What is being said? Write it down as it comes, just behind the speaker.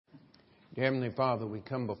Dear Heavenly Father, we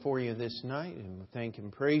come before you this night and we thank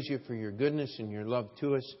and praise you for your goodness and your love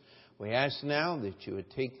to us. We ask now that you would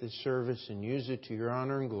take this service and use it to your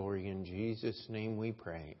honor and glory. In Jesus' name we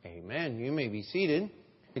pray. Amen. You may be seated.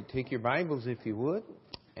 Take your Bibles if you would.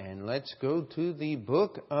 And let's go to the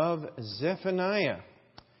book of Zephaniah.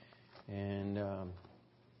 And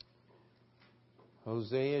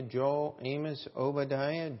Hosea, Joel, Amos,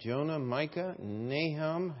 Obadiah, Jonah, Micah,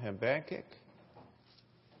 Nahum, Habakkuk,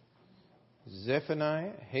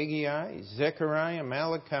 Zephaniah, Haggai, Zechariah,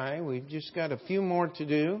 Malachi. We've just got a few more to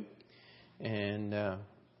do. And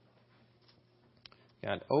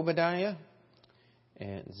got Obadiah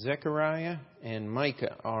and Zechariah and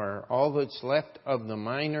Micah are all that's left of the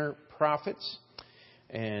minor prophets.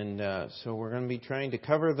 And so we're going to be trying to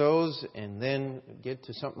cover those and then get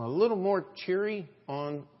to something a little more cheery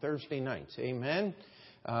on Thursday nights. Amen.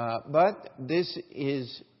 But this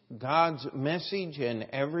is God's message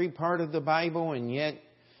in every part of the Bible, and yet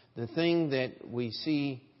the thing that we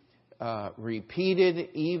see repeated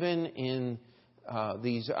even in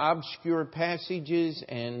these obscure passages,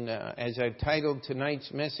 and as I've titled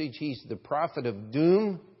tonight's message, He's the prophet of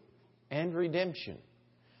doom and redemption.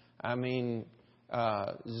 I mean,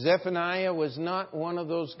 Zephaniah was not one of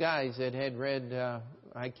those guys that had read,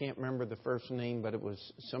 I can't remember the first name, but it was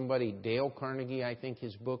somebody, Dale Carnegie, I think,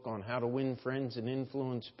 his book on how to win friends and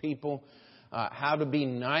influence people, how to be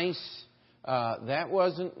nice. That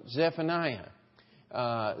wasn't Zephaniah.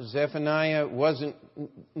 Zephaniah wasn't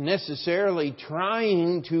necessarily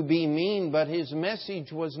trying to be mean, but his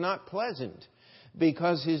message was not pleasant,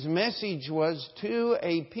 because his message was to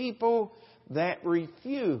a people that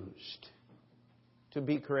refused to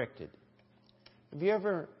be corrected. Have you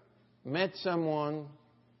ever met someone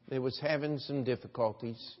that was having some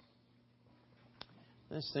difficulties?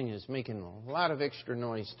 This thing is making a lot of extra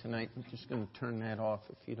noise tonight. I'm just going to turn that off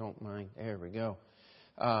if you don't mind. There we go.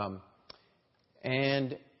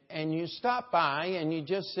 And you stopped by and you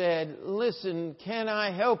just said, "Listen, can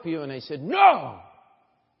I help you?" And they said, "No!"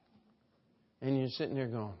 And you're sitting there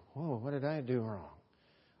going, "Whoa, what did I do wrong?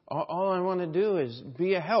 All I want to do is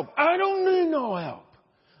be a help. I don't need no help.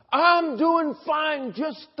 I'm doing fine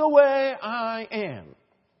just the way I am."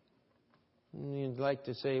 And you'd like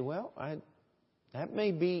to say, well, that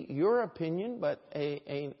may be your opinion, but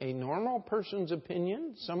a normal person's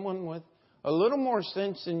opinion, someone with a little more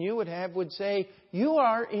sense than you would have, would say, you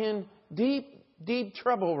are in deep, deep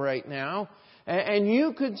trouble right now, and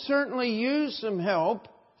you could certainly use some help.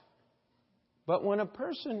 But when a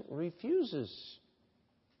person refuses,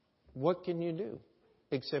 what can you do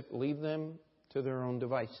except leave them to their own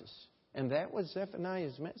devices? And that was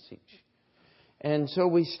Zephaniah's message. And so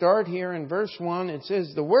we start here in verse 1. It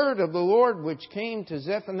says, "The word of the Lord which came to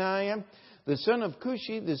Zephaniah, the son of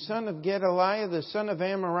Cushi, the son of Gedaliah, the son of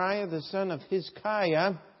Amariah, the son of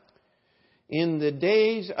Hezekiah, in the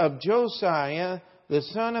days of Josiah, the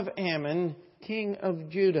son of Ammon, king of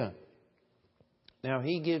Judah." Now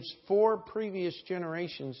he gives 4 previous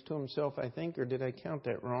generations to himself, I think, or did I count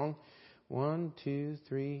that wrong? 1, 2,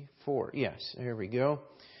 3, 4. Yes, there we go.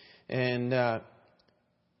 And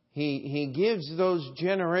he gives those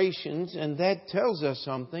generations, and that tells us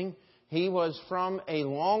something. He was from a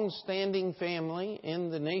long-standing family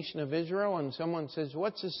in the nation of Israel, and someone says,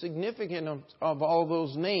 what's the significance of all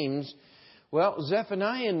those names? Well,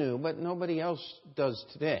 Zephaniah knew, but nobody else does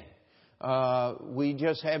today. We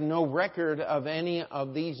just have no record of any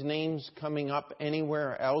of these names coming up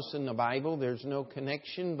anywhere else in the Bible. There's no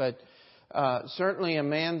connection, but certainly a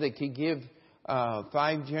man that could give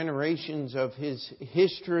 5 generations of his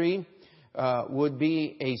history would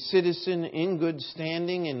be a citizen in good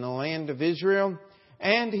standing in the land of Israel.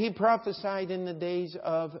 And he prophesied in the days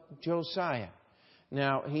of Josiah.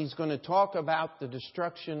 Now, he's going to talk about the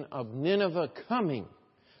destruction of Nineveh coming,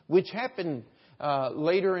 which happened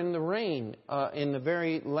later in the reign, in the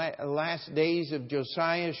very last days of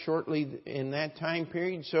Josiah, shortly in that time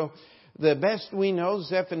period. So the best we know,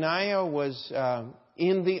 Zephaniah was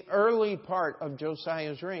in the early part of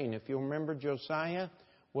Josiah's reign. If you remember, Josiah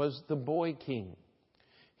was the boy king.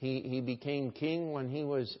 He became king when he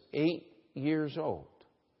was 8 years old.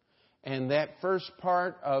 And that first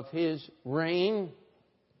part of his reign,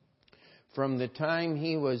 from the time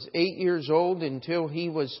he was 8 years old until he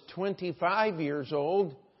was 25 years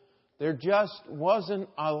old, there just wasn't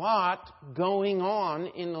a lot going on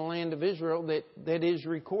in the land of Israel that is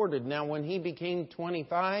recorded. Now, when he became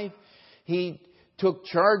 25, he took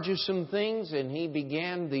charge of some things, and he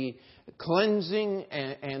began the cleansing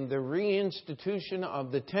and the reinstitution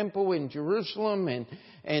of the temple in Jerusalem,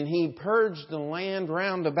 and he purged the land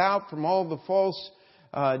round about from all the false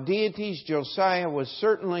deities. Josiah was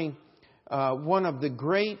certainly one of the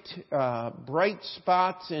great bright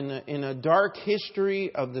spots in a dark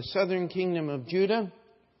history of the southern kingdom of Judah.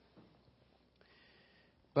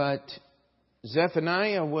 But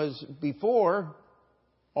Zephaniah was before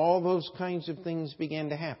all those kinds of things began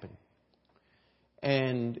to happen.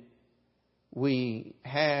 And we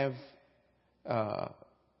have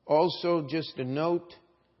also just a note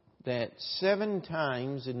that 7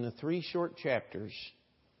 times in the 3 short chapters,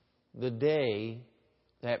 the day,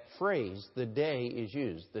 that phrase, the day, is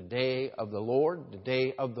used. The day of the Lord, the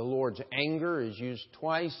day of the Lord's anger is used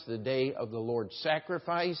twice. The day of the Lord's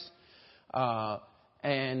sacrifice.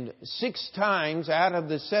 And 6 times out of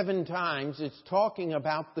the 7 times, it's talking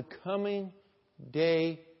about the coming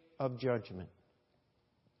day of judgment.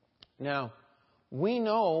 Now, we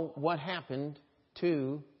know what happened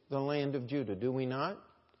to the land of Judah, do we not?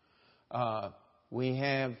 We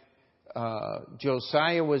have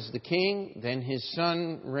Josiah was the king, then his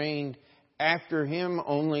son reigned after him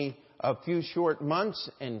only a few short months,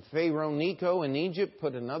 and Pharaoh Necho in Egypt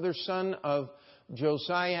put another son of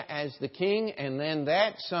Josiah as the king, and then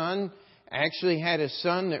that son actually had a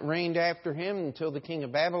son that reigned after him until the king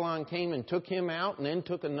of Babylon came and took him out, and then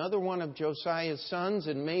took another one of Josiah's sons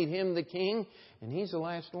and made him the king, and he's the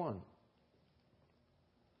last one.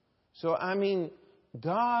 So, I mean,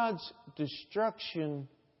 God's destruction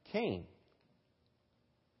came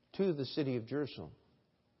to the city of Jerusalem,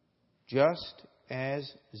 just as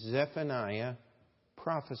Zephaniah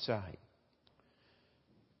prophesied.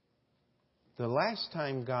 The last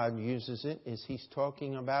time God uses it is He's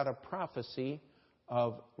talking about a prophecy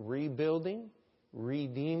of rebuilding,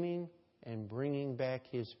 redeeming, and bringing back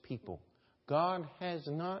His people. God has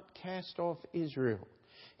not cast off Israel.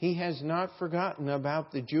 He has not forgotten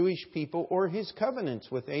about the Jewish people or His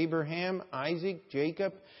covenants with Abraham, Isaac,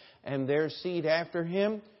 Jacob, and their seed after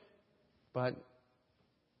him. But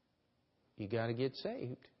you got to get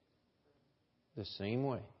saved the same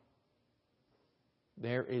way.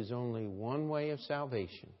 There is only one way of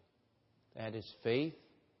salvation. That is faith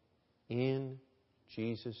in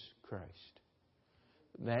Jesus Christ.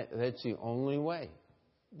 That's the only way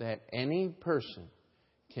that any person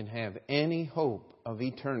can have any hope of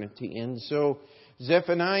eternity. And so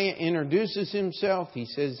Zephaniah introduces himself. He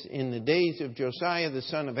says, in the days of Josiah, the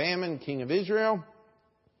son of Ammon, king of Israel,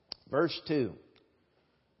 verse 2,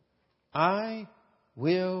 I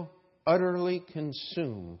will utterly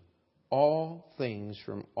consume all things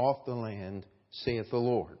from off the land, saith the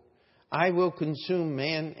Lord. I will consume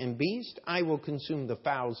man and beast. I will consume the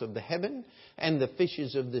fowls of the heaven and the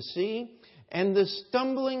fishes of the sea and the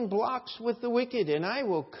stumbling blocks with the wicked. And I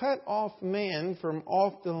will cut off man from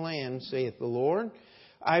off the land, saith the Lord.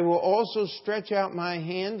 I will also stretch out my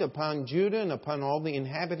hand upon Judah and upon all the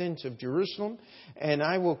inhabitants of Jerusalem. And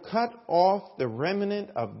I will cut off the remnant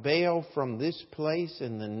of Baal from this place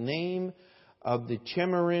in the name of the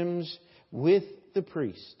Chemarims with the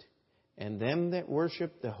priest, and them that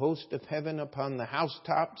worship the host of heaven upon the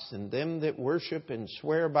housetops, and them that worship and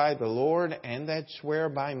swear by the Lord, and that swear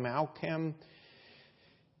by Malcham,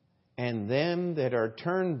 and them that are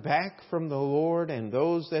turned back from the Lord, and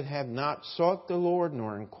those that have not sought the Lord,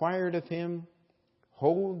 nor inquired of Him.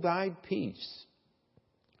 Hold thy peace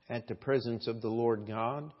at the presence of the Lord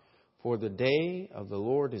God, for the day of the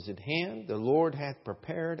Lord is at hand. The Lord hath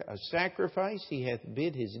prepared a sacrifice. He hath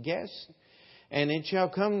bid His guests. And it shall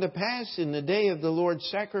come to pass in the day of the Lord's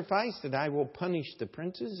sacrifice that I will punish the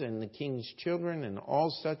princes and the king's children and all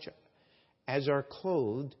such as are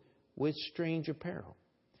clothed with strange apparel.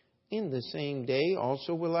 In the same day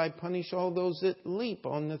also will I punish all those that leap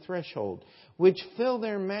on the threshold, which fill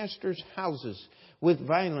their masters' houses with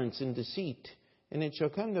violence and deceit. And it shall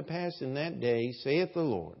come to pass in that day, saith the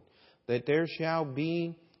Lord, that there shall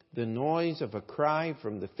be the noise of a cry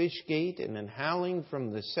from the fish gate, and an howling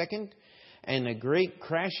from the second, and a great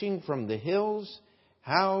crashing from the hills.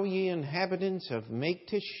 How, ye inhabitants of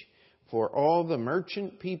Maktish, for all the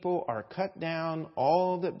merchant people are cut down,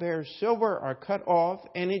 all that bear silver are cut off.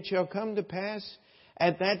 And it shall come to pass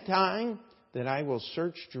at that time that I will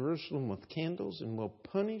search Jerusalem with candles, and will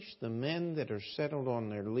punish the men that are settled on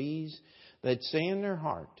their lees, that say in their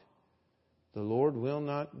heart, the Lord will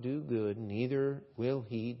not do good, neither will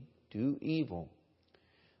He do evil.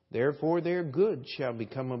 Therefore their goods shall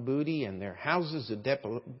become a booty, and their houses a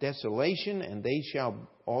desolation, and they shall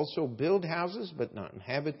also build houses, but not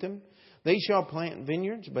inhabit them. They shall plant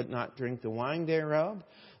vineyards, but not drink the wine thereof.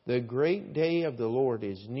 The great day of the Lord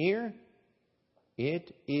is near.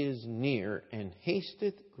 It is near, and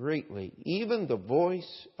hasteth greatly. Even the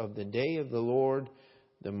voice of the day of the Lord,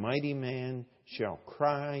 the mighty man shall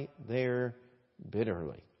cry there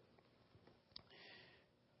bitterly.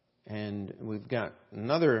 And we've got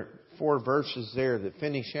another 4 verses there that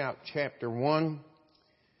finish out chapter 1.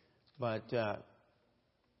 But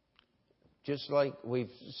just like we've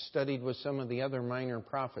studied with some of the other minor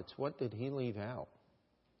prophets, what did he leave out?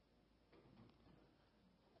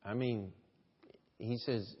 I mean, he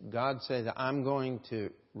says, God said, I'm going to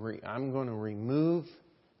remove,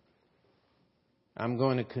 I'm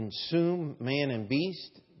going to consume man and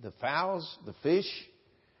beast, the fowls, the fish.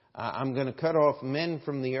 I'm going to cut off men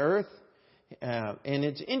from the earth. And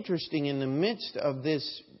it's interesting, in the midst of this,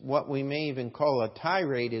 what we may even call a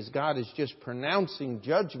tirade, as God is just pronouncing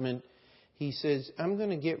judgment, He says, I'm going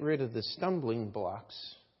to get rid of the stumbling blocks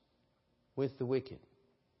with the wicked.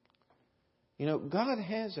 You know, God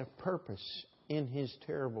has a purpose in His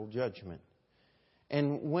terrible judgment.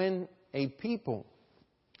 And when a people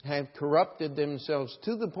have corrupted themselves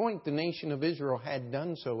to the point the nation of Israel had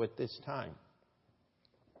done so at this time.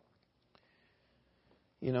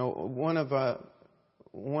 You know, one of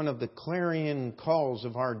the clarion calls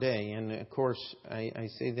of our day, and of course I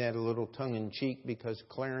say that a little tongue-in-cheek because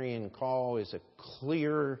clarion call is a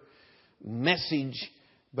clear message,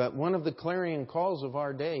 but one of the clarion calls of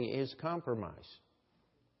our day is compromise.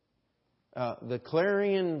 The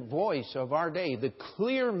clarion voice of our day, the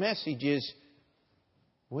clear message is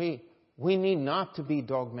we need not to be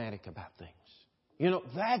dogmatic about things. You know,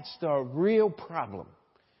 that's the real problem.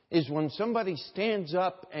 Is when somebody stands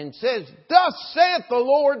up and says, "Thus saith the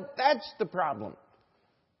Lord," that's the problem.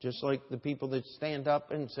 Just like the people that stand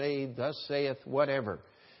up and say, "Thus saith whatever."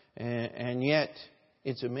 And yet,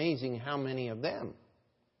 it's amazing how many of them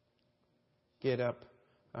get up.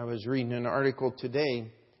 I was reading an article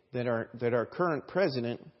today that our current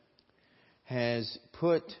president has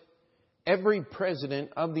put every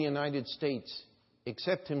president of the United States,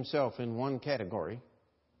 except himself, in one category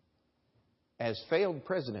as failed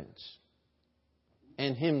presidents,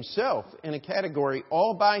 and himself in a category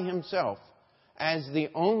all by himself as the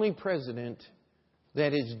only president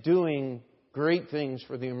that is doing great things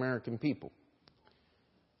for the American people.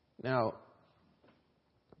 Now,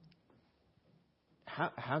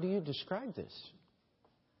 how do you describe this?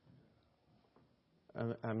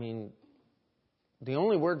 I mean, the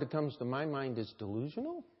only word that comes to my mind is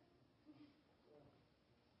delusional.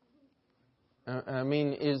 I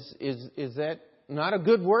mean, is that not a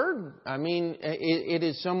good word? I mean, it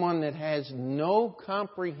is someone that has no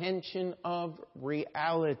comprehension of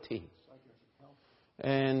reality.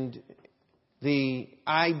 And the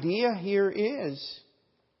idea here is,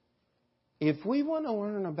 if we want to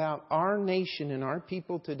learn about our nation and our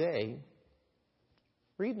people today,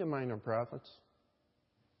 read the minor prophets.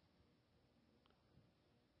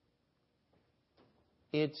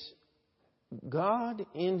 It's God,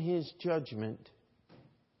 in His judgment,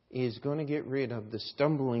 is going to get rid of the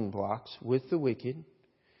stumbling blocks with the wicked.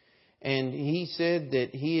 And He said that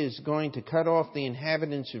He is going to cut off the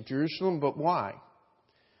inhabitants of Jerusalem. But why?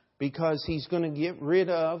 Because He's going to get rid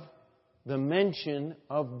of the mention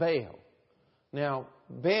of Baal. Now,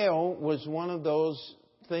 Baal was one of those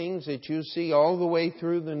things that you see all the way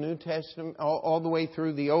through the New Testament, all the way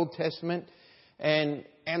through the Old Testament.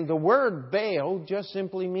 And the word Baal just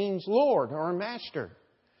simply means Lord or Master.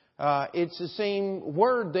 It's the same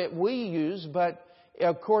word that we use, but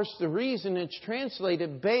of course the reason it's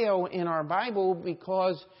translated Baal in our Bible,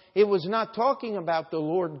 because it was not talking about the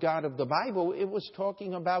Lord God of the Bible. It was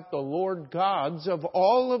talking about the Lord gods of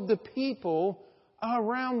all of the people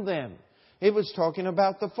around them. It was talking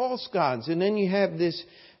about the false gods. And then you have this,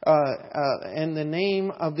 and the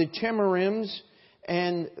name of the Chemarims,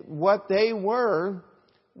 and what they were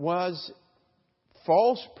was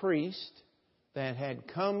false priests that had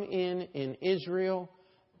come in Israel,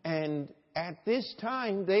 and at this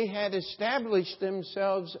time they had established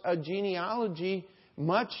themselves a genealogy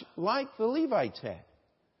much like the Levites had.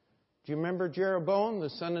 Do you remember Jeroboam, the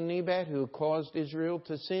son of Nebat, who caused Israel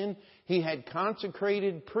to sin? He had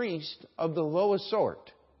consecrated priests of the lowest sort.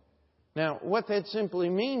 Now, what that simply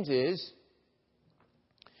means is,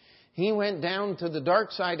 he went down to the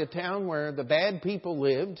dark side of town where the bad people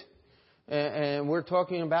lived. And we're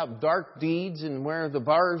talking about dark deeds and where the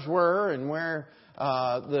bars were and where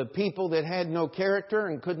the people that had no character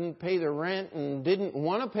and couldn't pay their rent and didn't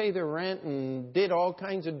want to pay their rent and did all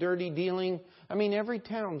kinds of dirty dealing. I mean, every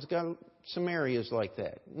town's got some areas like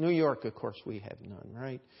that. New York, of course, we have none,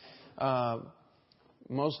 right?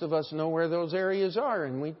 Most of us know where those areas are,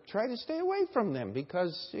 and we try to stay away from them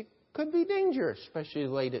because it could be dangerous, especially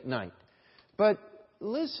late at night. But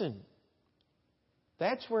listen,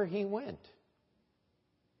 that's where he went.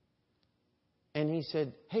 And he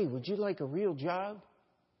said, "Hey, would you like a real job?"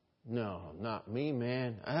 "No, not me,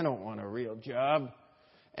 man. I don't want a real job."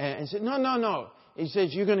 And said, no. He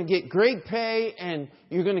says, you're going to get great pay and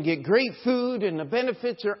you're going to get great food and the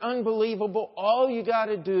benefits are unbelievable. All you got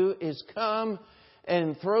to do is come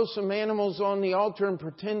and throw some animals on the altar and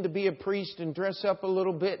pretend to be a priest and dress up a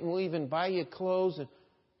little bit and we'll even buy you clothes. And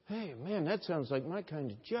hey, man, that sounds like my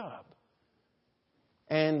kind of job.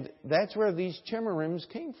 And that's where these chemarims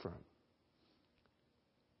came from.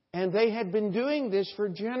 And they had been doing this for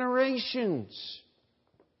generations.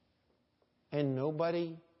 And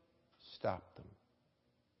nobody stopped them.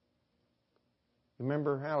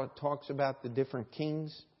 Remember how it talks about the different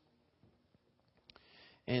kings?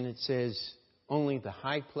 And it says, only the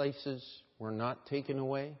high places were not taken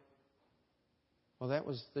away. Well, that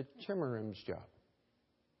was the chemarim's job.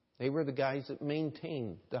 They were the guys that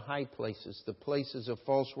maintained the high places, the places of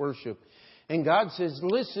false worship. And God says,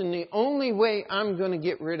 listen, the only way I'm going to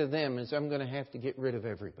get rid of them is I'm going to have to get rid of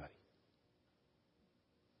everybody.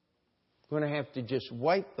 I'm going to have to just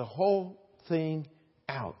wipe the whole thing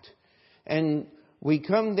out. And we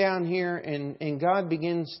come down here and God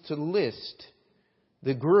begins to list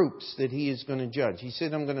the groups that He is going to judge. He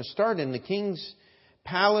said, I'm going to start in the king's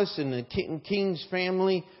palace and the king's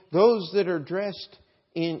family. Those that are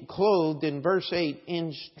clothed in verse 8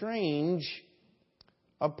 in strange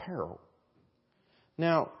apparel.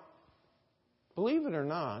 Now, believe it or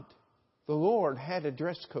not, the Lord had a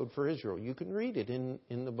dress code for Israel. You can read it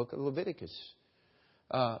in the book of Leviticus.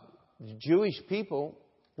 The Jewish people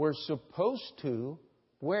were supposed to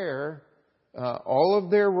wear, all of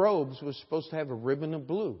their robes was supposed to have a ribbon of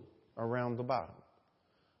blue around the bottom.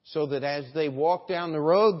 So that as they walked down the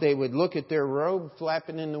road, they would look at their robe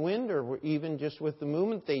flapping in the wind, or even just with the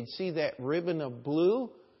movement, they'd see that ribbon of blue,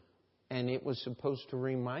 and it was supposed to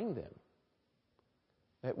remind them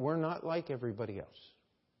that we're not like everybody else.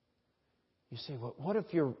 You say, well, what if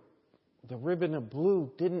the ribbon of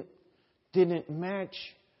blue didn't match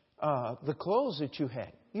the clothes that you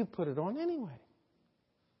had? You put it on anyway.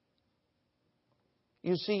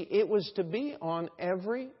 You see, it was to be on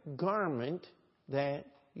every garment that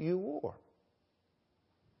you wore.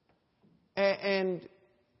 And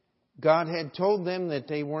God had told them that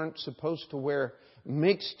they weren't supposed to wear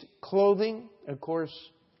mixed clothing. Of course,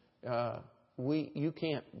 you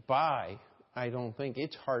can't buy, I don't think.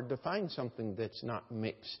 It's hard to find something that's not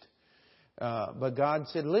mixed. But God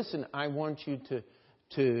said, listen, I want you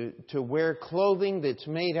to wear clothing that's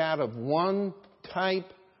made out of one type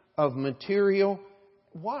of material.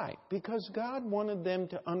 Why? Because God wanted them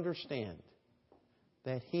to understand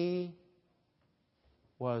that He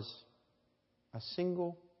was a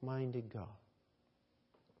single-minded God.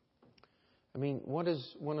 I mean, what is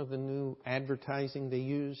one of the new advertising they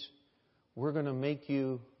use? We're going to make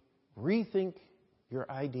you rethink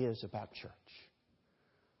your ideas about church.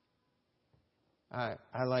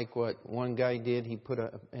 I like what one guy did. He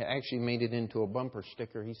actually made it into a bumper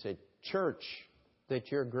sticker. He said, church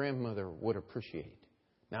that your grandmother would appreciate.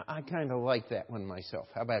 Now, I kind of like that one myself.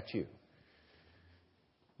 How about you?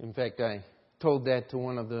 In fact, I told that to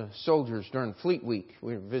one of the soldiers during Fleet Week.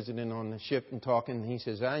 We were visiting on the ship and talking. He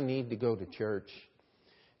says, I need to go to church.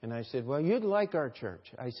 And I said, well, you'd like our church.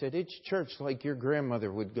 I said, it's church like your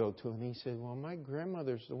grandmother would go to. And he said, well, my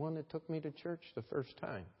grandmother's the one that took me to church the first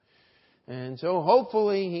time. And so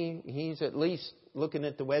hopefully he's at least looking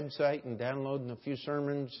at the website and downloading a few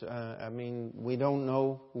sermons. We don't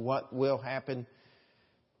know what will happen.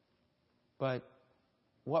 But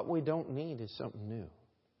what we don't need is something new.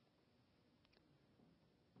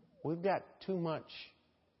 We've got too much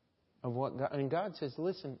of what God... And God says,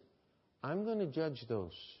 listen, I'm going to judge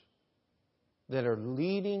those that are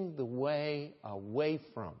leading the way away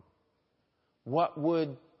from what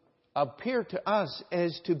would appear to us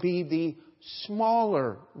as to be the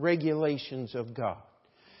smaller regulations of God.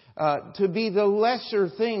 To be the lesser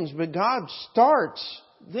things. But God starts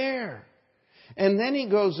there. And then He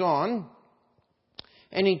goes on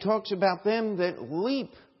and He talks about them that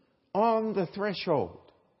leap on the threshold.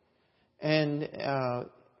 And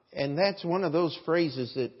that's one of those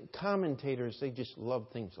phrases that commentators, they just love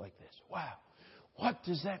things like this. Wow, what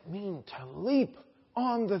does that mean to leap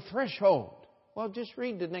on the threshold? Well, just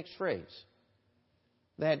read the next phrase.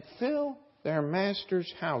 That fill their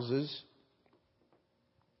masters' houses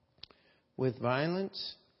with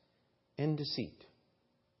violence and deceit.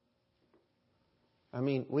 I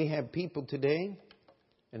mean, we have people today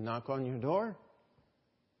that knock on your door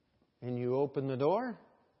and you open the door.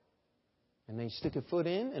 And they stick a foot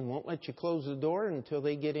in and won't let you close the door until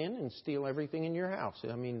they get in and steal everything in your house.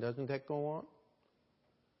 I mean, doesn't that go on?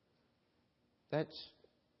 That's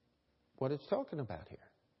what it's talking about here.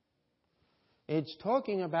 It's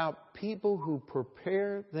talking about people who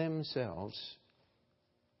prepare themselves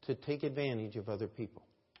to take advantage of other people.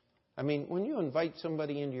 I mean, when you invite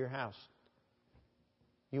somebody into your house,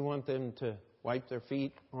 you want them to wipe their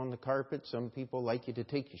feet on the carpet. Some people like you to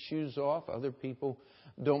take your shoes off. Other people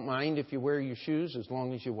don't mind if you wear your shoes as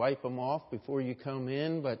long as you wipe them off before you come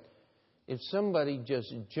in. But if somebody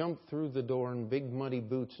just jumped through the door in big muddy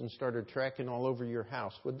boots and started tracking all over your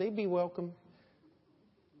house, would they be welcome?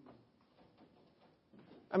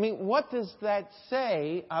 I mean, what does that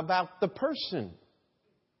say about the person?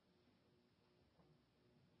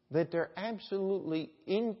 That they're absolutely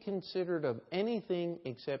inconsiderate of anything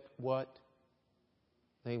except what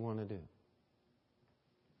they want to do.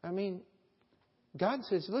 I mean, God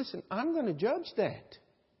says, listen, I'm going to judge that.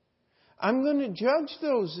 I'm going to judge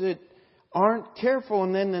those that aren't careful.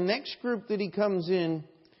 And then the next group that He comes in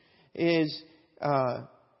is,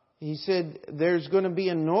 He said, there's going to be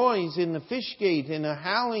a noise in the fish gate and a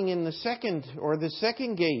howling in the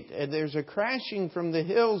second gate. And there's a crashing from the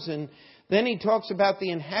hills. And then He talks about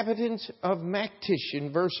the inhabitants of Maktish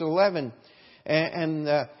in verse 11.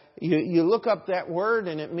 And you look up that word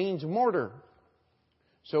and it means mortar.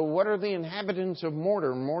 So what are the inhabitants of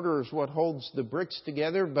mortar? Mortar is what holds the bricks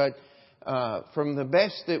together. But from the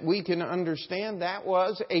best that we can understand, that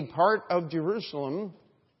was a part of Jerusalem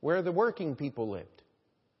where the working people lived.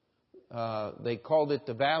 They called it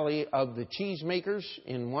the Valley of the Cheesemakers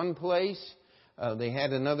in one place. They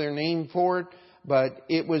had another name for it. But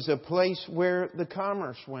it was a place where the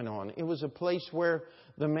commerce went on. It was a place where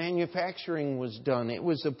the manufacturing was done. It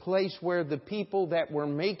was a place where the people that were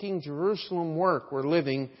making Jerusalem work were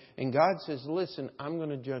living. And God says, listen, I'm going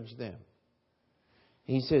to judge them.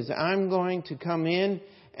 He says, I'm going to come in,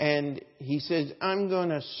 and He says, I'm going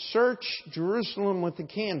to search Jerusalem with a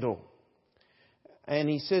candle. And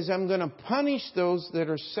He says, I'm going to punish those that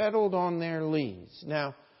are settled on their lees.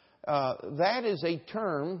 Now, that is a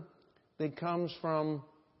term that comes from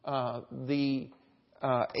the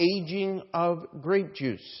aging of grape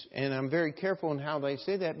juice. And I'm very careful in how they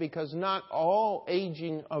say that, because not all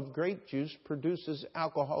aging of grape juice produces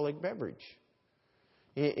alcoholic beverage.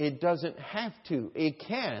 It doesn't have to. It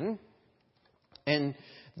can. And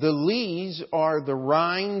the lees are the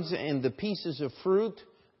rinds and the pieces of fruit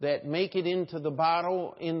that make it into the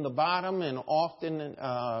bottle in the bottom and often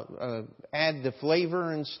add the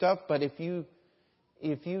flavor and stuff. But if you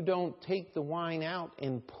don't take the wine out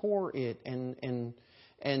and pour it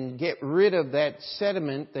and get rid of that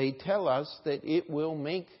sediment, they tell us that it will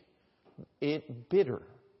make it bitter.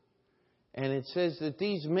 And it says that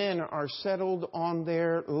these men are settled on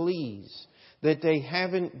their lees, that they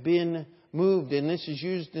haven't been moved. And this is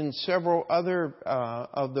used in several other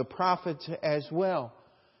of the prophets as well.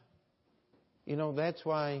 You know, that's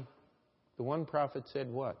why the one prophet said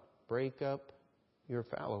what? Break up your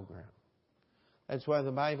fallow ground. That's why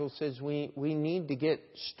the Bible says we need to get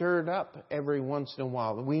stirred up every once in a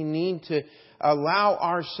while. We need to allow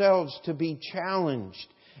ourselves to be challenged.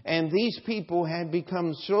 And these people had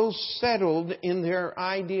become so settled in their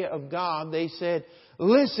idea of God, they said,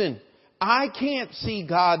 listen, I can't see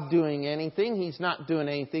God doing anything. He's not doing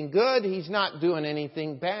anything good. He's not doing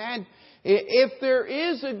anything bad. If there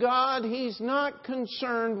is a God, He's not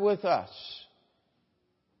concerned with us.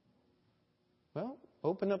 Well,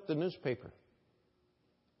 open up the newspaper.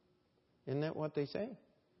 Isn't that what they say?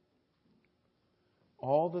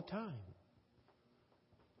 All the time.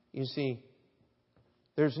 You see,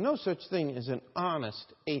 there's no such thing as an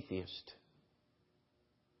honest atheist.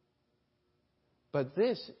 But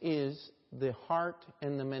this is the heart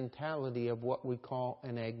and the mentality of what we call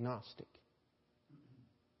an agnostic.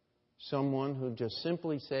 Someone who just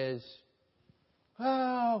simply says,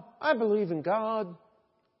 oh, I believe in God,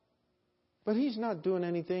 but He's not doing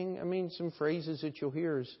anything. I mean, some phrases that you'll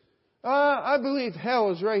hear is, I believe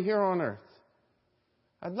hell is right here on earth.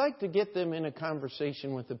 I'd like to get them in a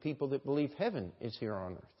conversation with the people that believe heaven is here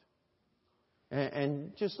on earth.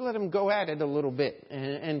 And just let them go at it a little bit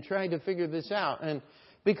and try to figure this out. And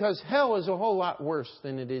because hell is a whole lot worse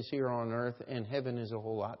than it is here on earth, and heaven is a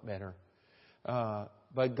whole lot better.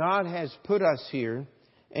 But God has put us here,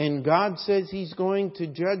 and God says He's going to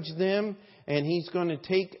judge them, and He's going to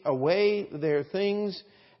take away their things,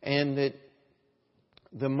 and that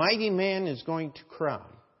the mighty man is going to cry.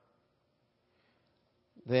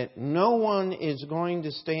 That no one is going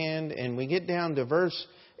to stand. And we get down to verse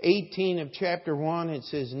 18 of chapter 1. It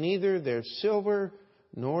says, neither their silver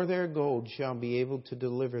nor their gold shall be able to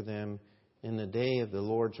deliver them in the day of the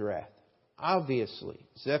Lord's wrath. Obviously,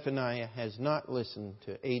 Zephaniah has not listened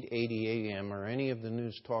to 880 AM or any of the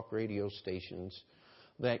news talk radio stations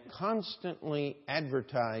that constantly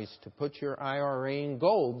advertise to put your IRA in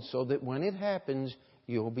gold so that when it happens,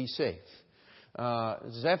 you'll be safe.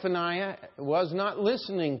 Zephaniah was not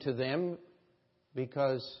listening to them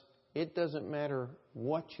because it doesn't matter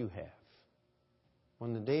what you have.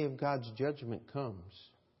 When the day of God's judgment comes,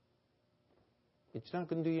 it's not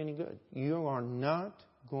going to do you any good. You are not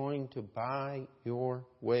going to buy your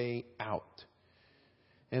way out.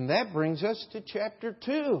 And that brings us to chapter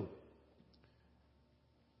 2.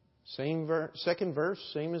 Second verse,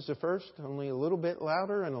 same as the first, only a little bit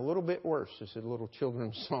louder and a little bit worse. It's a little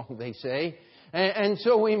children's song, they say. And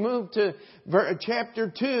so we move to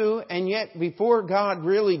chapter 2, and yet before God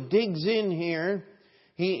really digs in here,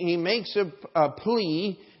 He makes a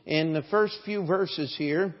plea in the first few verses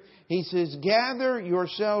here. He says, "Gather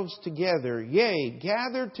yourselves together, yea,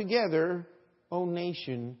 gather together, O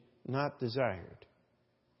nation not desired."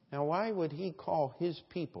 Now, why would He call His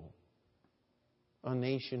people a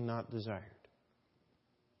nation not desired?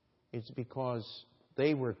 It's because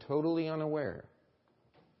they were totally unaware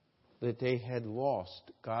that they had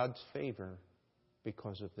lost God's favor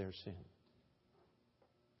because of their sin.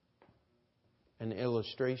 An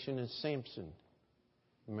illustration is Samson.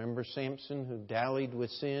 Remember Samson, who dallied with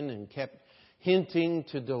sin and kept hinting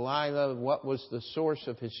to Delilah what was the source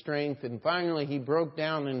of his strength. And finally he broke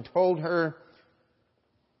down and told her.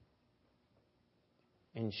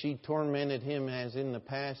 And she tormented him as in the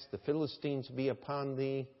past, "The Philistines be upon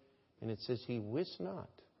thee." And it says he wist not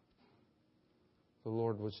the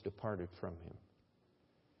Lord was departed from him.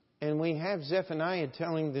 And we have Zephaniah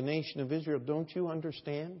telling the nation of Israel, don't you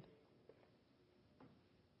understand?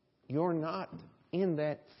 You're not in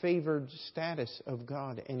that favored status of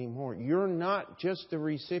God anymore. You're not just the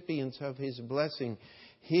recipients of His blessing.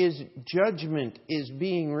 His judgment is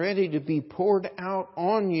being ready to be poured out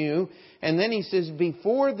on you. And then He says,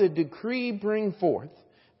 before the decree bring forth,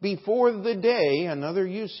 before the day, another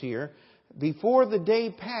use here, before the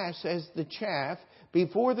day pass as the chaff,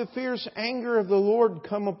 before the fierce anger of the Lord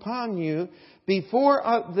come upon you, before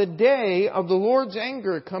the day of the Lord's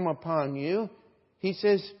anger come upon you, He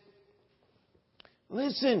says,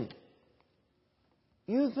 listen,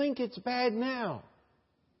 you think it's bad now.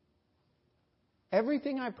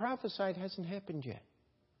 Everything I prophesied hasn't happened yet.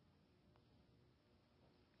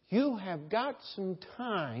 You have got some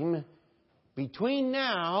time between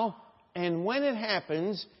now and when it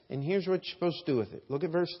happens, and here's what you're supposed to do with it. Look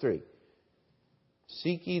at verse 3.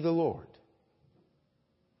 Seek ye the Lord,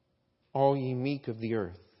 all ye meek of the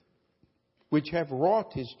earth, which have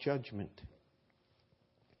wrought His judgment.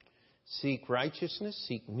 Seek righteousness,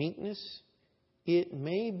 seek meekness. It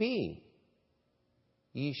may be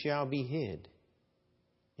ye shall be hid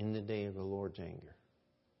in the day of the Lord's anger.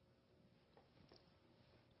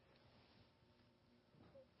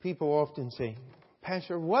 People often say,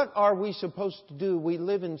 Pastor, what are we supposed to do? We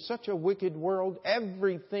live in such a wicked world.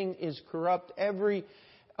 Everything is corrupt. Everything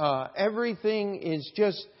is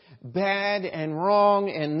just bad and wrong,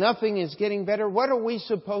 and nothing is getting better. What are we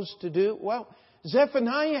supposed to do? Well,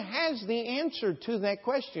 Zephaniah has the answer to that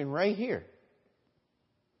question right here.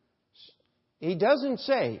 He doesn't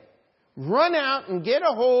say, run out and get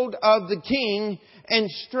a hold of the king and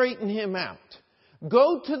straighten him out.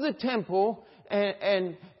 Go to the temple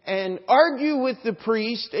and argue with the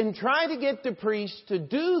priest and try to get the priest to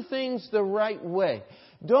do things the right way.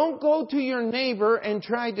 Don't go to your neighbor and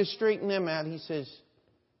try to straighten them out. He says,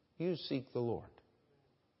 you seek the Lord.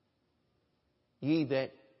 Ye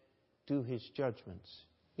that do His judgments.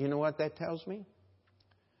 You know what that tells me?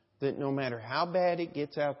 That no matter how bad it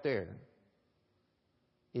gets out there,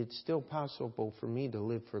 it's still possible for me to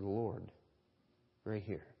live for the Lord right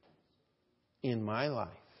here in my life.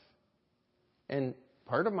 And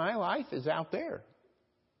part of my life is out there.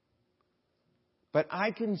 But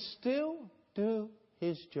I can still do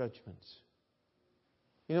His judgments.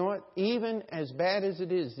 You know what? Even as bad as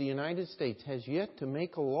it is, the United States has yet to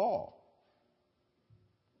make a law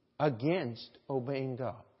against obeying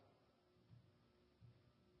God.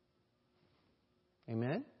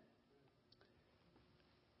 Amen?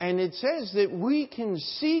 And it says that we can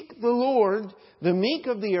seek the Lord, the meek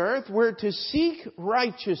of the earth. We're to seek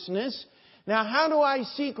righteousness. Now, how do I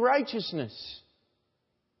seek righteousness?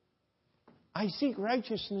 I seek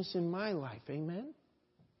righteousness in my life. Amen?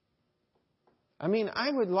 I mean,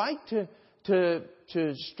 I would like to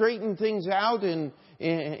straighten things out in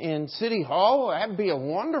City Hall. That'd be a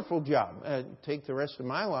wonderful job. Take the rest of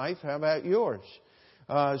my life. How about yours?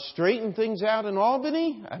 Straighten things out in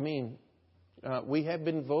Albany. I mean, we have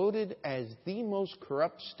been voted as the most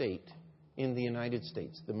corrupt state in the United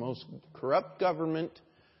States. The most corrupt government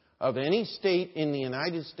of any state in the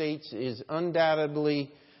United States is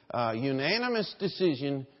undoubtedly unanimous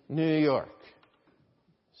decision, New York.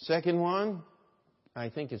 Second one, I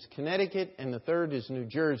think it's Connecticut, and the third is New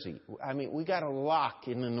Jersey. I mean, we got a lock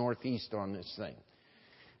in the Northeast on this thing.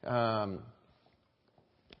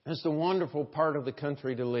 It's a wonderful part of the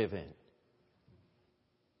country to live in.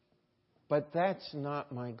 But that's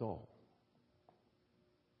not my goal.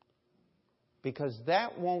 Because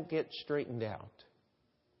that won't get straightened out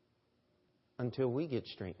until we get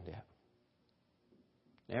straightened out.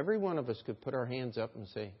 Every one of us could put our hands up and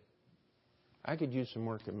say, I could use some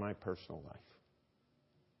work in my personal life.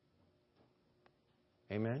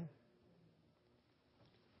 Amen?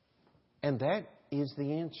 And that is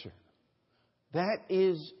the answer. That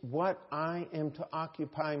is what I am to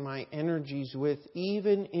occupy my energies with,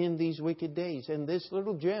 even in these wicked days. And this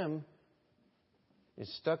little gem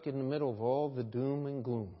is stuck in the middle of all the doom and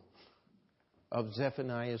gloom of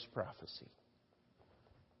Zephaniah's prophecy.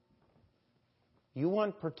 You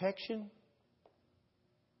want protection?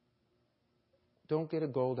 Don't get a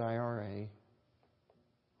gold IRA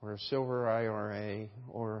or a silver IRA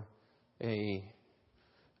or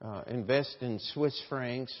invest in Swiss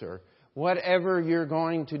francs or whatever you're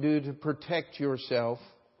going to do to protect yourself.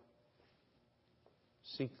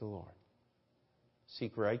 Seek the Lord.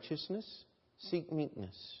 Seek righteousness. Seek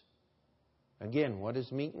meekness. Again, what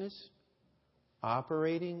is meekness?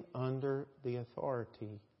 Operating under the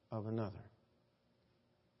authority of another.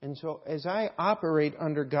 And so as I operate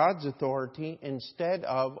under God's authority instead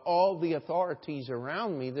of all the authorities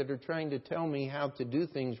around me that are trying to tell me how to do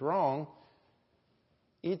things wrong,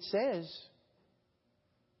 it says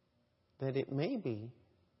that it may be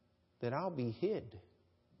that I'll be hid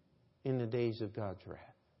in the days of God's wrath.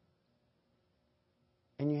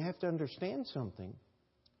 And you have to understand something.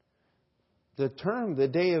 The term, the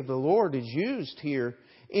day of the Lord, is used here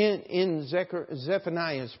in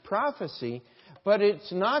Zephaniah's prophecy, but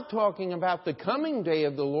it's not talking about the coming day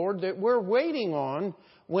of the Lord that we're waiting on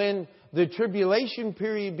when the tribulation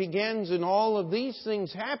period begins and all of these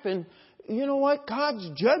things happen. You know what? God's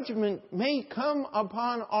judgment may come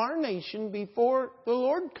upon our nation before the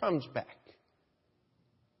Lord comes back.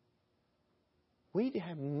 We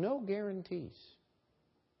have no guarantees.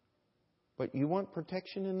 But you want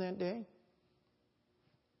protection in that day?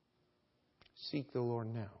 Seek the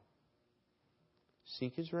Lord now.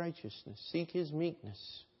 Seek His righteousness. Seek His meekness.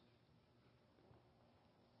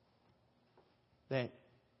 That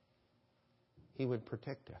He would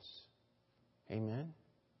protect us. Amen?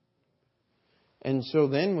 And so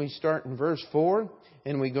then we start in verse 4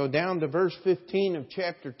 and we go down to verse 15 of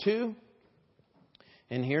chapter 2.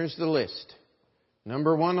 And here's the list.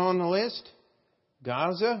 Number 1 on the list,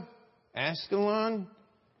 Gaza, Askelon,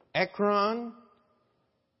 Ekron,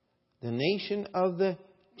 the nation of the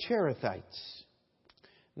Cherethites.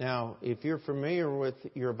 Now, if you're familiar with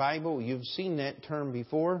your Bible, you've seen that term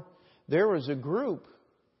before. There was a group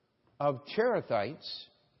of Cherethites,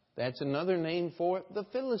 that's another name for the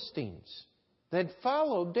Philistines, that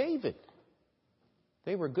followed David.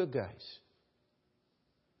 They were good guys.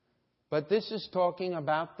 But this is talking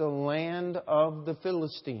about the land of the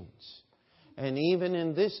Philistines. And even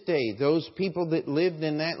in this day, those people that lived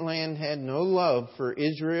in that land had no love for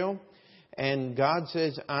Israel. And God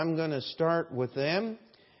says, I'm going to start with them.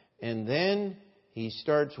 And then He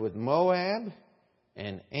starts with Moab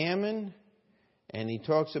and Ammon. And He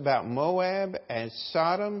talks about Moab as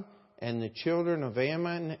Sodom and the children of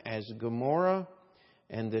Ammon as Gomorrah.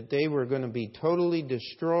 And that they were going to be totally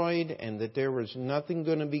destroyed. And that there was nothing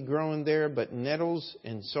going to be growing there but nettles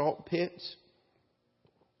and salt pits.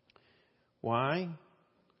 Why?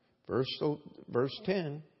 Verse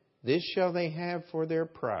 10. This shall they have for their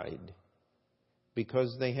pride,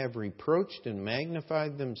 because they have reproached and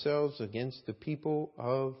magnified themselves against the people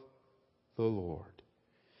of the Lord.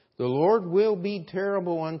 The Lord will be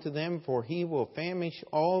terrible unto them, for He will famish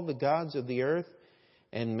all the gods of the earth,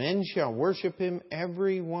 and men shall worship Him,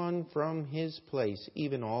 every one from his place,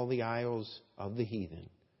 even all the isles of the heathen.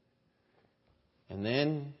 And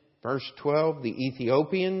then, verse 12, the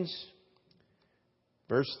Ethiopians.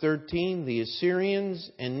 Verse 13, the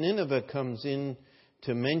Assyrians, and Nineveh comes in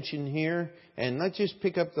to mention here. And let's just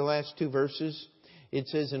pick up the last 2 verses. It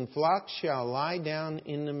says, and flocks shall lie down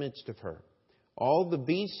in the midst of her. All the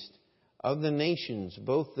beasts of the nations,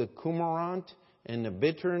 both the cormorant and the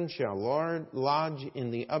bittern, shall lodge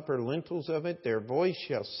in the upper lintels of it. Their voice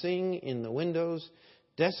shall sing in the windows.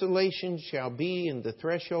 Desolation shall be in the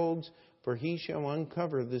thresholds, for He shall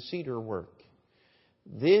uncover the cedar work.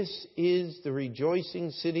 This is the rejoicing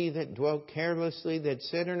city that dwelt carelessly, that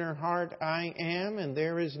said in her heart, I am, and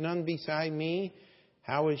there is none beside me.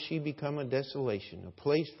 How is she become a desolation, a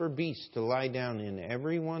place for beasts to lie down in?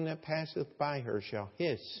 Every one that passeth by her shall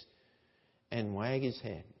hiss and wag his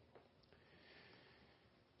head.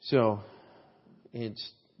 So,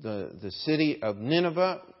 it's the city of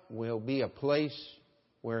Nineveh will be a place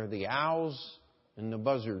where the owls and the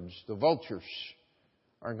buzzards, the vultures,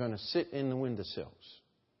 are going to sit in the windowsills.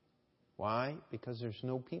 Why? Because there's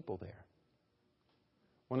no people there.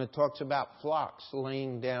 When it talks about flocks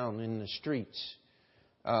laying down in the streets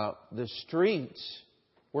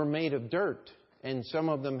were made of dirt. And some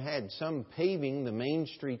of them had some paving, the main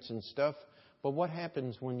streets and stuff. But what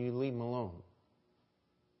happens when you leave them alone?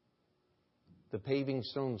 The paving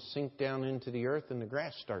stones sink down into the earth and the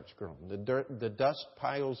grass starts growing. The dust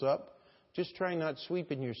piles up. Just try not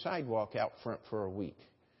sweeping your sidewalk out front for a week.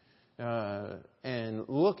 And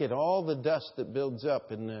look at all the dust that builds up,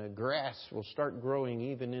 and the grass will start growing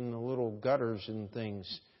even in the little gutters and things.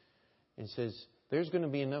 It says there's going to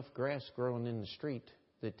be enough grass growing in the street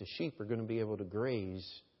that the sheep are going to be able to graze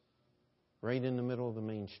right in the middle of the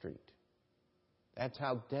main street. That's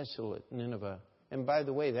how desolate Nineveh. And by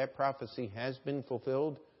the way, that prophecy has been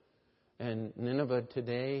fulfilled. And Nineveh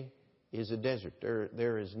today is a desert.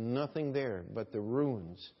 There is nothing there but the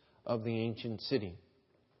ruins of the ancient city.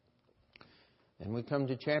 And we come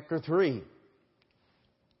to chapter 3,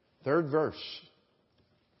 third verse.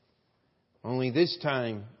 Only this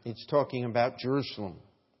time it's talking about Jerusalem.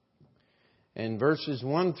 And verses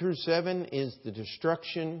 1 through 7 is the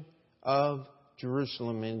destruction of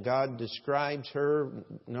Jerusalem. And God describes her.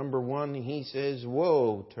 Number 1, He says,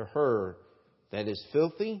 "Woe to her that is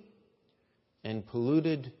filthy and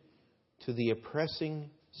polluted, to the oppressing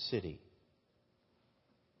city."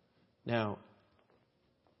 Now,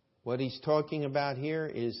 what He's talking about here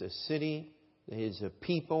is a city, is a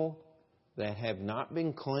people that have not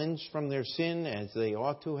been cleansed from their sin as they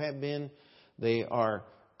ought to have been. They are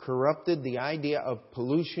corrupted. The idea of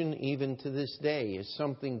pollution, even to this day, is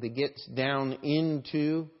something that gets down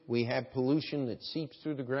into. We have pollution that seeps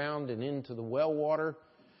through the ground and into the well water.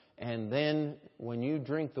 And then when you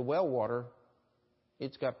drink the well water,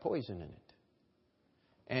 it's got poison in it.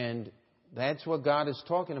 And that's what God is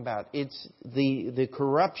talking about. It's the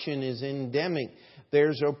corruption is endemic.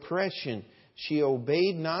 There's oppression. She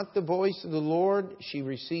obeyed not the voice of the Lord. She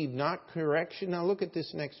received not correction. Now look at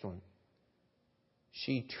this next one.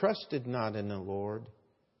 She trusted not in the Lord.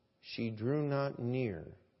 She drew not near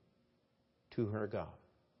to her God.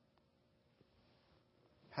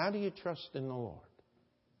 How do you trust in the Lord?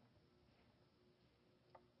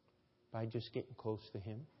 By just getting close to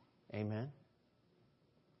Him. Amen.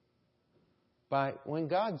 But when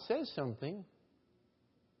God says something,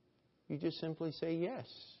 you just simply say yes.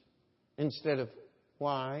 Instead of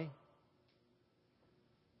why.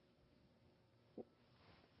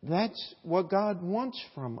 That's what God wants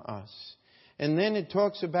from us. And then it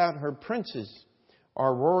talks about her princes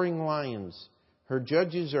are roaring lions. Her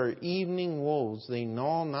judges are evening wolves. They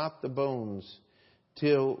gnaw not the bones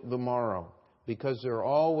till the morrow. Because they're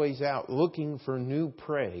always out looking for new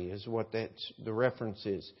prey, is what that's the reference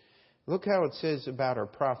is. Look how it says about our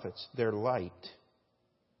prophets. They're light.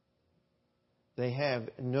 They have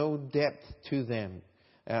no depth to them.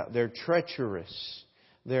 They're treacherous.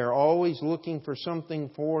 They're always looking for something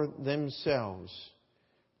for themselves.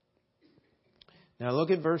 Now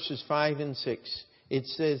look at verses 5 and 6. It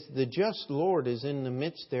says, "The just Lord is in the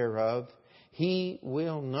midst thereof. He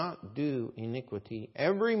will not do iniquity.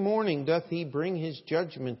 Every morning doth He bring His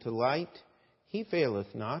judgment to light. He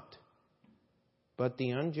faileth not. But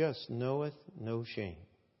the unjust knoweth no shame.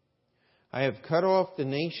 I have cut off the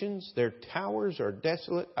nations. Their towers are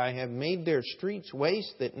desolate. I have made their streets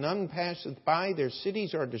waste, that none passeth by. Their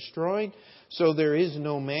cities are destroyed. So there is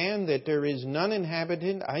no man, that there is none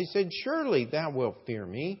inhabitant. I said, Surely thou wilt fear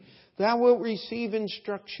me. Thou wilt receive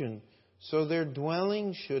instruction. So their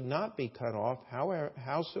dwelling should not be cut off.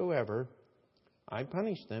 Howsoever I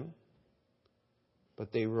punished them.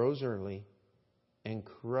 But they rose early and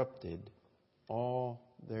corrupted all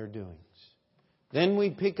their doings." Then we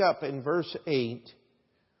pick up in verse 8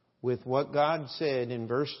 with what God said in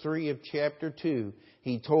verse 3 of chapter 2.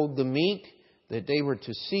 He told the meek that they were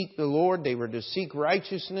to seek the Lord. They were to seek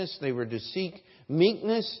righteousness. They were to seek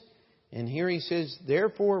meekness. And here He says,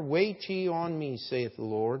 "Therefore wait ye on me, saith the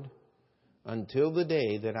Lord, until the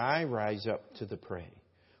day that I rise up to the prey.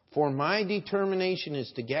 For my determination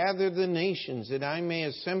is to gather the nations, that I may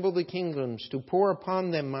assemble the kingdoms, to pour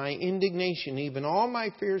upon them my indignation, even all my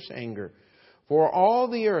fierce anger. For all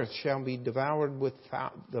the earth shall be devoured with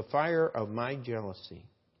the fire of my jealousy."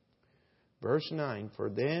 Verse 9, "For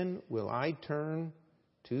then will I turn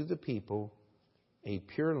to the people a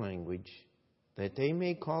pure language, that they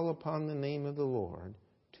may call upon the name of the Lord,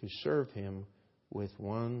 to serve Him with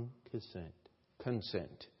one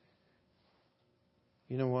consent."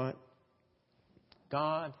 You know what?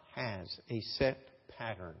 God has a set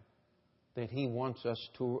pattern that He wants us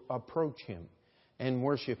to approach Him and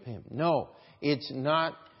worship Him. No, it's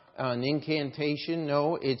not an incantation.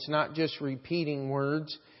 No, it's not just repeating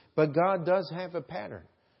words. But God does have a pattern.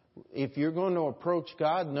 If you're going to approach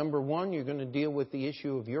God, number one, you're going to deal with the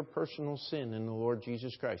issue of your personal sin in the Lord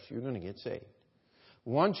Jesus Christ. You're going to get saved.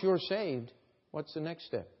 Once you're saved, what's the next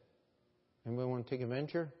step? Anybody want to take a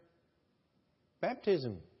venture?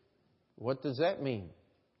 Baptism. What does that mean?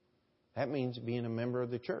 That means being a member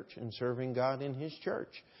of the church and serving God in His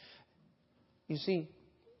church. You see,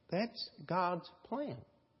 that's God's plan.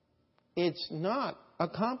 It's not a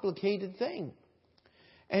complicated thing.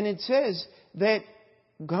 And it says that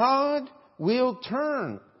God will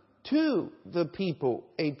turn to the people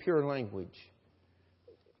a pure language.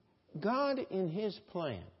 God, in His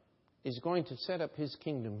plan, is going to set up His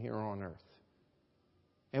kingdom here on earth.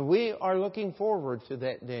 And we are looking forward to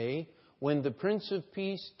that day when the Prince of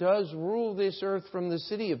Peace does rule this earth from the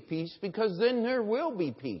city of peace, because then there will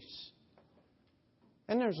be peace.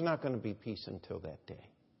 And there's not going to be peace until that day.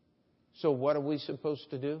 So what are we supposed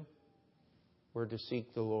to do? We're to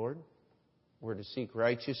seek the Lord. We're to seek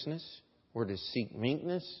righteousness. We're to seek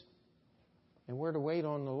meekness. And we're to wait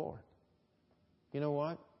on the Lord. You know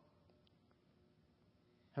what?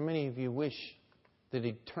 How many of you wish that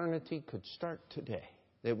eternity could start today?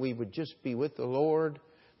 That we would just be with the Lord.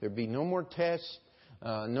 There'd be no more tests,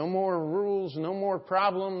 no more rules, no more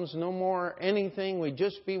problems, no more anything. We'd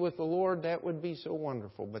just be with the Lord. That would be so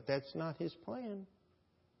wonderful. But that's not His plan.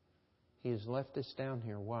 He has left us down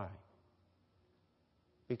here. Why?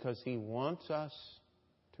 Because He wants us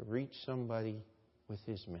to reach somebody with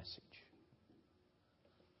His message.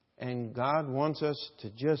 And God wants us to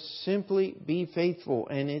just simply be faithful.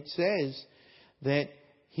 And it says that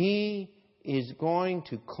He is going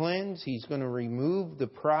to cleanse. He's going to remove the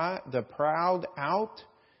proud out.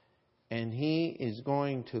 And He is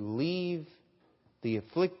going to leave the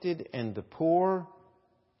afflicted and the poor,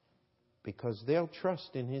 because they'll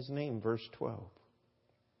trust in His name. Verse 12.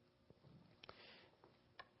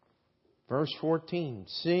 Verse 14.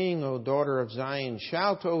 Sing, O daughter of Zion.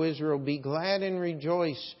 Shout, O Israel. Be glad and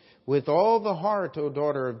rejoice with all the heart, O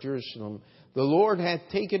daughter of Jerusalem. The Lord hath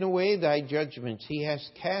taken away thy judgments. He hath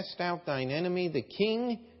cast out thine enemy, the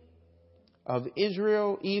King of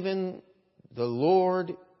Israel. Even the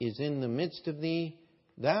Lord is in the midst of thee.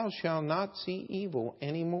 Thou shalt not see evil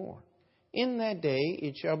any more. In that day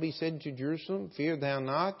it shall be said to Jerusalem, fear thou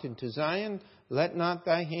not, and to Zion, let not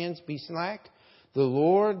thy hands be slack. The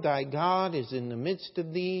Lord thy God is in the midst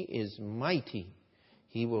of thee, is mighty.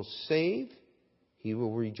 He will save. He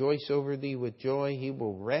will rejoice over thee with joy. He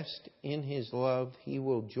will rest in His love. He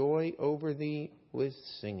will joy over thee with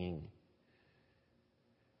singing.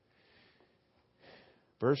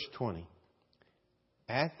 Verse 20.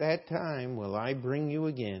 At that time will I bring you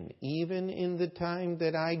again, even in the time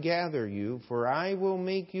that I gather you, for I will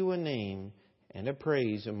make you a name and a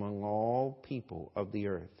praise among all people of the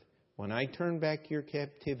earth, when I turn back your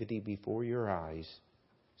captivity before your eyes,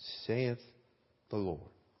 saith the Lord.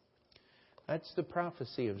 That's the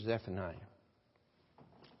prophecy of Zephaniah.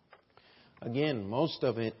 Again, most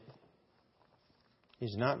of it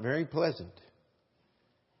is not very pleasant.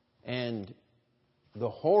 And the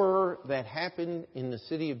horror that happened in the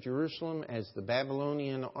city of Jerusalem as the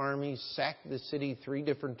Babylonian armies sacked the city 3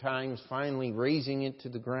 different times, finally razing it to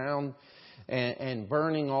the ground and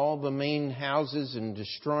burning all the main houses and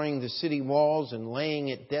destroying the city walls and laying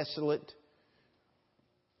it desolate.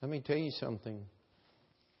 Let me tell you something.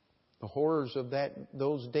 The horrors of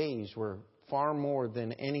those days were far more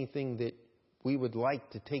than anything that we would like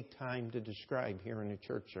to take time to describe here in a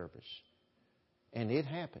church service. And it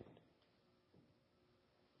happened.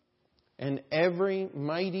 And every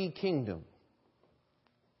mighty kingdom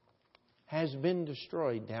has been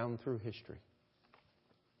destroyed down through history.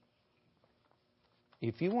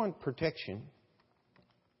 If you want protection,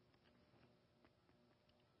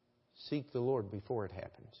 seek the Lord before it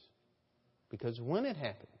happens. Because when it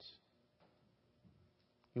happens,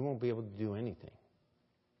 you won't be able to do anything.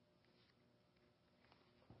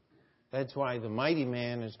 That's why the mighty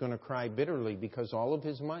man is going to cry bitterly, because all of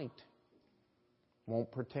his might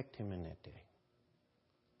won't protect him in that day.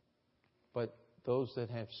 But those that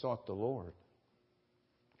have sought the Lord,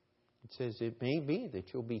 it says it may be that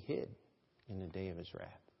you'll be hid in the day of His wrath.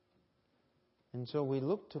 And so we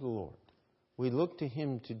look to the Lord. We look to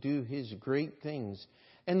Him to do His great things.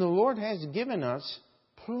 And the Lord has given us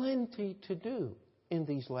plenty to do in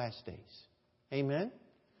these last days. Amen?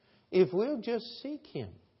 If we'll just seek Him,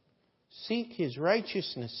 seek His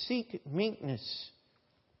righteousness, seek meekness,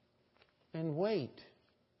 and wait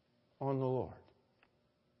on the Lord.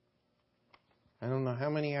 I don't know how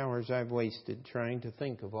many hours I've wasted trying to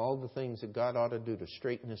think of all the things that God ought to do to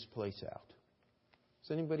straighten this place out.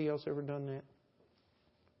 Has anybody else ever done that?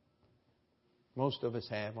 Most of us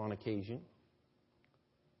have on occasion.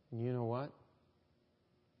 And you know what?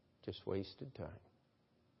 Just wasted time.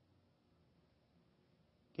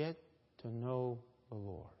 Get to know the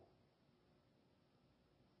Lord.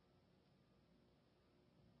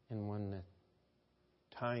 And when the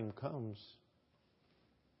time comes,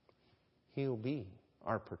 He'll be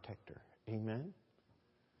our protector. Amen?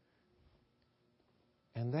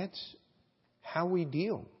 And that's how we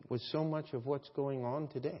deal with so much of what's going on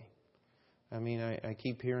today. I mean, I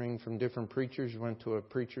keep hearing from different preachers. Went to a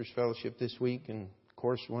preacher's fellowship this week, and of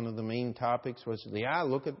course one of the main topics was,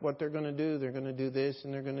 look at what they're going to do. They're going to do this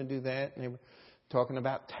and they're going to do that. And they were talking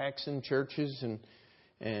about taxing churches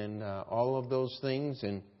and all of those things.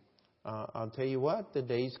 And I'll tell you what, the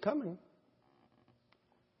day's coming.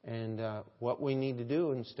 And what we need to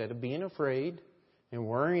do, instead of being afraid and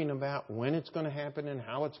worrying about when it's going to happen and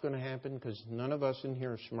how it's going to happen, because none of us in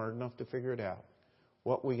here are smart enough to figure it out,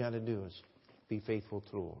 what we got to do is be faithful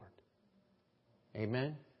to the Lord.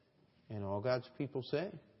 Amen? And all God's people say,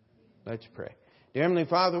 let's pray. Dear Heavenly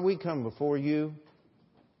Father, we come before You.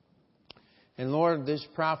 And Lord, this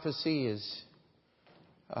prophecy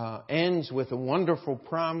ends with a wonderful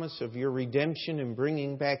promise of Your redemption and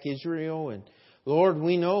bringing back Israel. And Lord,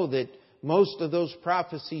 we know that most of those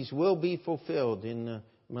prophecies will be fulfilled in the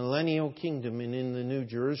millennial kingdom and in the New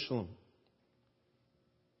Jerusalem.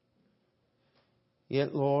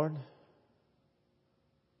 Yet, Lord,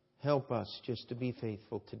 help us just to be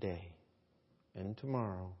faithful today and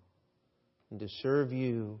tomorrow and to serve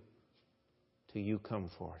You till You come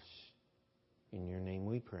for us. In Your name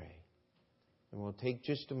we pray. And we'll take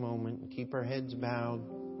just a moment and keep our heads bowed.